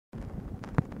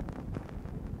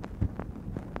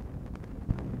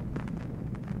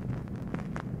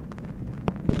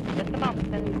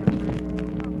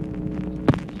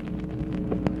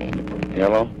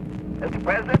Hello? Mr.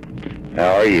 President?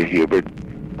 How are you, Hubert?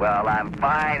 Well, I'm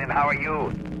fine, and how are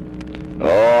you?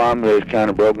 Oh, I'm just kind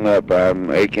of broken up.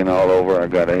 I'm aching all over. I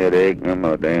got a headache, and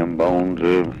my damn bones,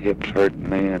 hips hurting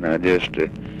me, and I'm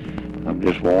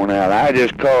just worn out. I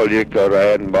just called you because I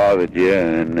hadn't bothered you,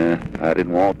 and I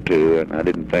didn't want to, and I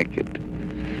didn't think it's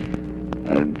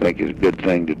a good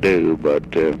thing to do,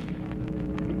 but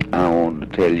I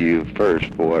wanted to tell you first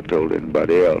before I told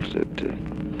anybody else that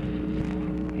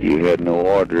you had no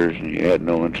orders, and you had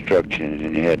no instructions,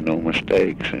 and you had no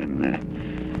mistakes, and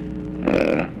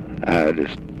I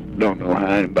just don't know how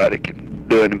anybody can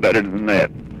do any better than that.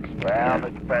 Well,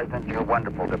 Mr. President, you're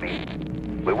wonderful to me.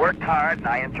 We worked hard, and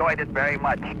I enjoyed it very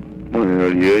much.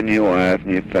 Well, you and your wife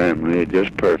and your family are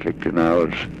just perfect, and I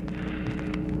was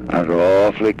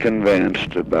awfully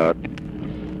convinced about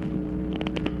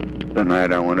the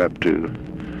night I went up to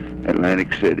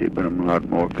Atlantic City, but I'm a lot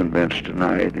more convinced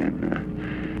tonight, and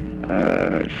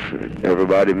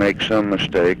everybody makes some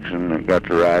mistakes, and they've got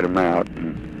to write them out,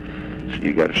 and so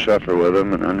you got to suffer with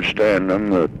them and understand them,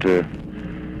 but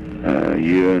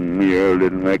you and Muriel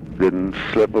didn't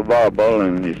slip a bauble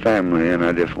in your family, and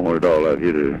I just wanted all of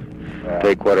you to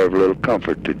take whatever little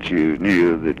comfort that you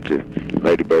knew that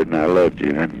Lady Bird and I loved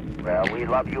you. Well, we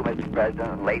love you, Mr.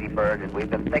 President, and Lady Bird, and we've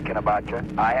been thinking about you.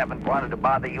 I haven't wanted to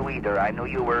bother you either. I knew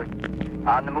you were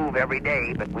on the move every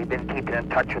day, but we've been keeping in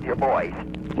touch with your boys.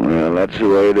 Well, that's the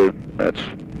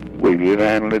way you've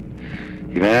handled it.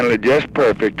 You've handled it just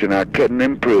perfect, and I couldn't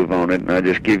improve on it, and I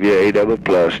just give you A++,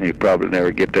 and you probably never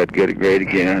get that good a grade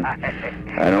again.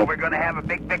 We're going to have a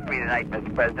big victory tonight,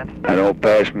 Mr. President. I don't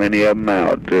pass many of them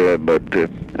out, but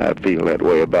I feel that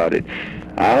way about it.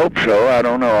 I hope so. I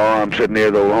don't know. I'm sitting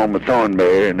near the old home of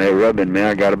Thornberry, and they're rubbing me.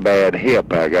 I got a bad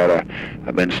hip.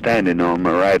 I've been standing on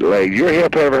my right leg. Your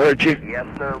hip ever hurt you? Yes,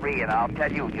 sirree, and I'll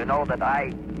tell you, you know that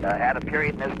I had a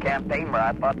period in this campaign where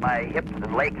I thought my hips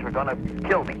and legs were going to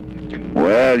kill me.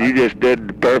 Well, you just did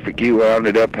the perfect. You wound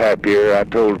up happier. I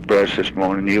told the press this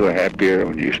morning you were happier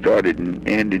when you started and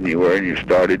ended you were, and you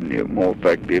started and you were more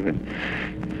effective. And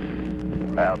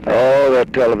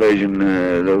that television,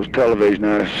 those television,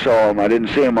 I saw them. I didn't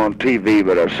see them on TV,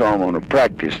 but I saw them on a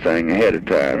practice thing ahead of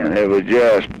time, and it was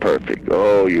just perfect.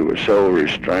 Oh, you were so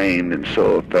restrained and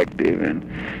so effective, and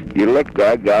you looked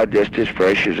like God, just as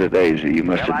fresh as a daisy. You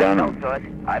must have done them.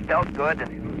 I felt good,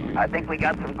 and I think we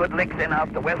got some good licks in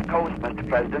off the West Coast, Mr.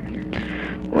 President.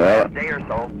 Well, last day or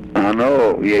so. I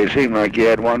know. You seemed like you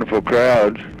had wonderful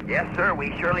crowds. Yes, sir,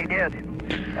 we surely did.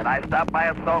 And I stopped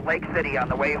by Salt Lake City on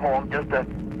the way home just to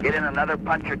get in another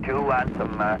punch or two on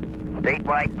some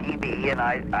statewide TV, and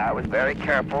I was very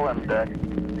careful and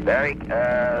very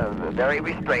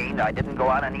restrained. I didn't go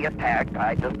on any attack.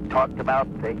 I just talked about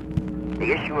the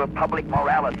issue of public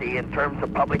morality in terms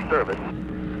of public service.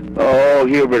 Oh,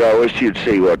 Hubert, I wish you'd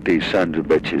see what these sons of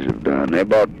bitches have done. They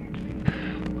bought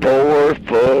 4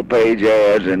 full-page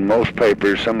ads in most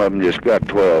papers. Some of them just got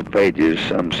 12 pages,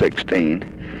 some 16.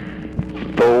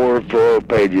 4 full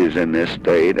pages in this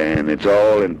state, and it's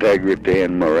all integrity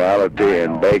and morality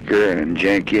and Baker and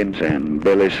Jenkins and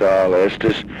Billie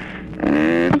Estes,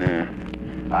 and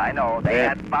I know. They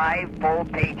had 5 full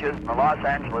pages in the Los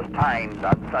Angeles Times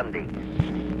on Sunday.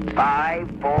 5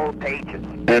 full pages.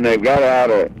 And they've got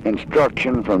out an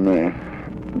instruction from the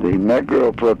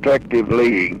Negro Protective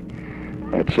League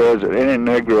that says that any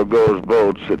Negro goes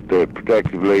votes, that the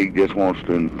Protective League just wants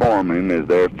to inform him as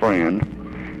their friend.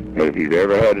 If he's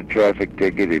ever had a traffic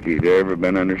ticket, if he's ever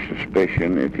been under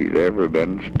suspicion, if he's ever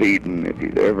been speeding, if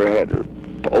he's ever had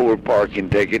an over parking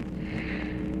ticket,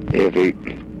 if he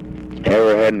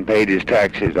ever hadn't paid his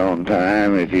taxes on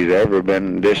time, if he's ever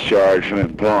been discharged from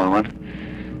employment,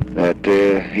 that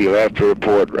he'll have to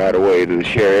report right away to the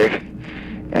sheriff,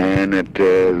 and that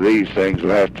these things will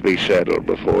have to be settled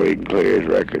before he can clear his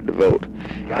record to vote.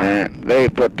 And they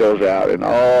put those out in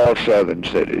all southern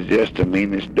cities, just the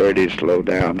meanest, dirtiest,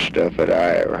 low-down stuff that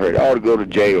I ever heard. I ought to go to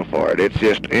jail for it. It's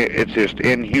just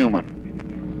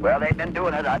inhuman. Well, they've been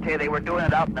doing it. I tell you, they were doing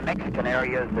it out in the Mexican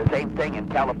areas, the same thing in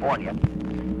California.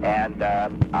 And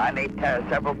I made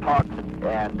several talks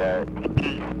and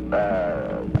TV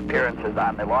appearances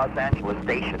on the Los Angeles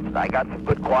stations, and I got some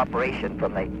good cooperation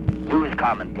from the news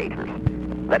commentators,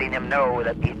 letting them know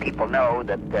that these people know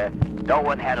that no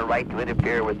one had a right to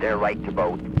interfere with their right to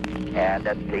vote, and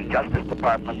that the Justice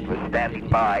Department was standing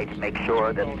by to make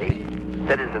sure that the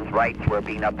citizens' rights were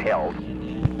being upheld.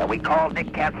 And we called Nick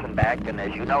Katzenbach, and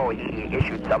as you know, he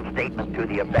issued some statement to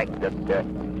the effect that the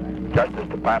Justice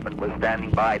Department was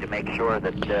standing by to make sure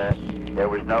that there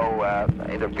was no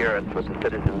interference with the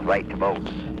citizens' right to vote.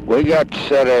 We got to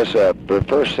set us up. The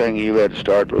first thing you had to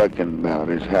start looking about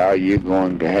is how you're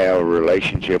going to have a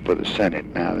relationship with the Senate.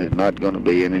 Now, there's not going to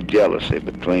be any jealousy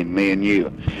between me and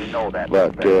you. You know that.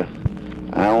 But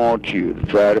I want you to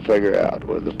try to figure out,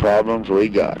 with the problems we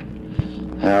got,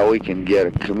 how we can get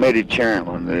a committee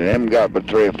chairman. They haven't got but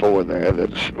 3 or 4 there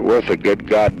that's worth a good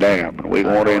goddamn. And we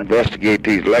want to investigate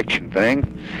these election things,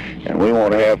 and we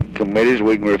want to have committees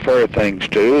we can refer things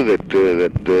to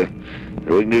that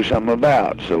we can do something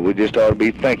about. So we just ought to be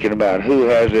thinking about who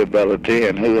has the ability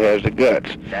and who has the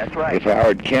guts. That's right. If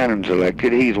Howard Cannon's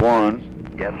elected, he's one.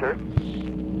 Yes, sir.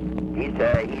 He's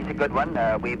a good one.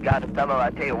 We've got a fellow, I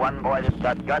tell you, one boy that's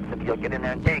got guts, if you'll get in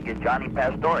there and dig, is Johnny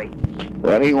Pastore.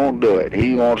 Well, he won't do it.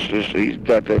 He wants to, he's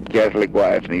got that Catholic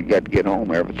wife, and he's got to get home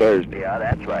every Thursday. Yeah,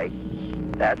 that's right.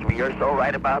 You're so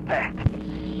right about that.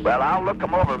 Well, I'll look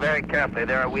them over very carefully.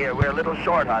 We're a little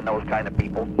short on those kind of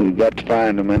people. We've got to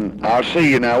find them, and I'll see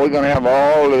you now. We're going to have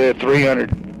all of the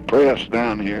 300 press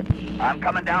down here. I'm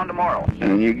coming down tomorrow.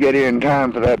 And you get here in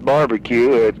time for that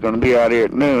barbecue. It's going to be out here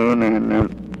at noon, and a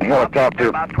helicopter.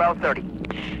 About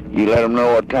 12:30. You let them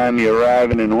know what time you're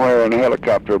arriving and where, and a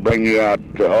helicopter will bring you out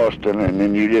to Austin, and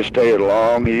then you just stay as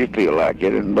long as you feel like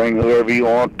it, and bring whoever you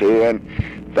want to, and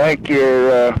thank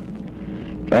your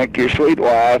sweet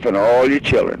wife and all your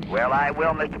children. Well, I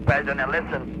will, Mr. President. And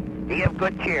listen, be of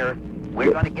good cheer.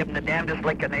 We're going to give them the damnedest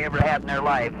licking they ever had in their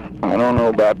lives. I don't know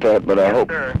about that, but Yes,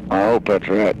 I hope that's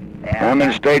right. And how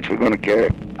many states we're going to carry?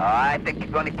 I think you're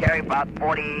going to carry about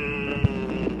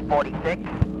 46.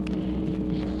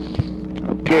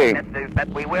 Okay. That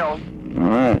we will. All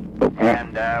right. Okay.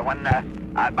 And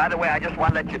by the way, I just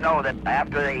want to let you know that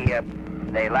after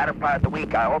the latter part of the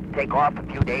week, I hope to take off a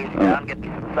few days and go down and get me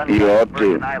some sunshine You ought on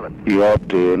Virgin to. Island. You ought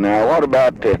to. Now, what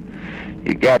about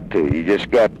you got to. You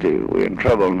just got to. We're in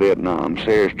trouble in Vietnam.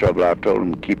 Serious trouble. I told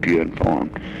them to keep you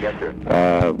informed. Yes, sir.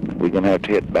 We're going to have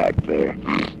to hit back there.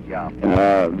 Yeah.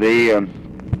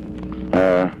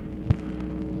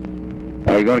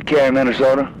 Are you going to carry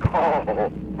Minnesota? Oh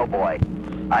boy.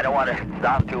 I don't want to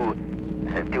sound too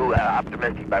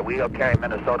optimistic, but we'll carry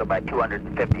Minnesota by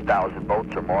 250,000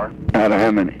 votes or more. Out of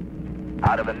how many?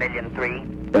 Out of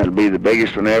 1,000,003. That'll be the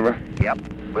biggest one ever? Yep.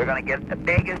 We're going to get the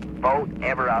biggest vote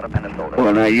ever out of Minnesota.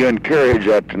 Well, now, you encourage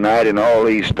that tonight in all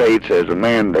these states as a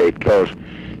mandate, because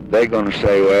they're going to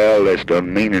say, well, this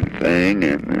doesn't mean anything,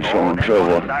 and so on and so They're going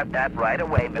forth. to start that right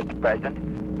away, Mr.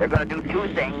 President. They're going to do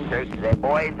 2 things. They're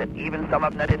boys that even some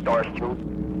of them that endorsed you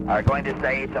are going to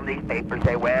say, some of these papers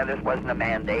say, well, this wasn't a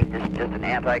mandate, this is just an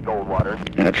anti-Goldwater.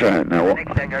 That's right. Now, The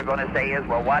next thing they're going to say is,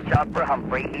 well, watch out for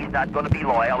Humphrey. He's not going to be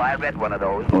loyal. I read one of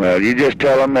those. well, you just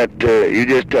tell them that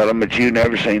you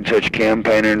never seen such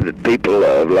campaigning that people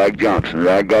love, like Johnson.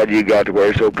 By God, you got to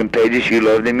where so contagious, you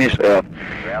loved him yourself.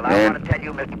 Well, I want to tell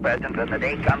you, Mr. President, when the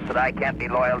day comes that I can't be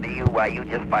loyal to you, why, you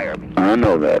just fire me. I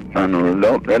know that. I know.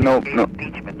 No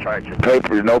Impeachment charges.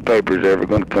 no papers ever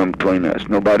going to come between us.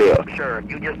 Nobody else. Sure.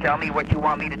 You just tell me what you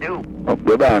want me to do. Oh,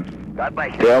 goodbye. God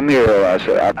bless you. Tell Muriel I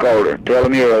said I called her. Tell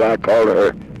Muriel I called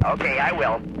her. Okay, I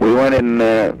will. We went in,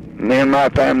 me and my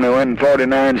family went in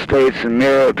 49 states, and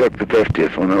Muriel took the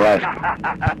 50th one, Alaska.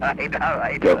 All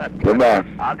right. So, goodbye.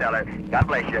 I'll tell her. God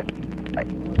bless you. Bye.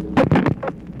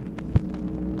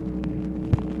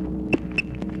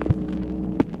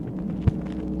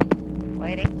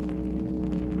 Waiting.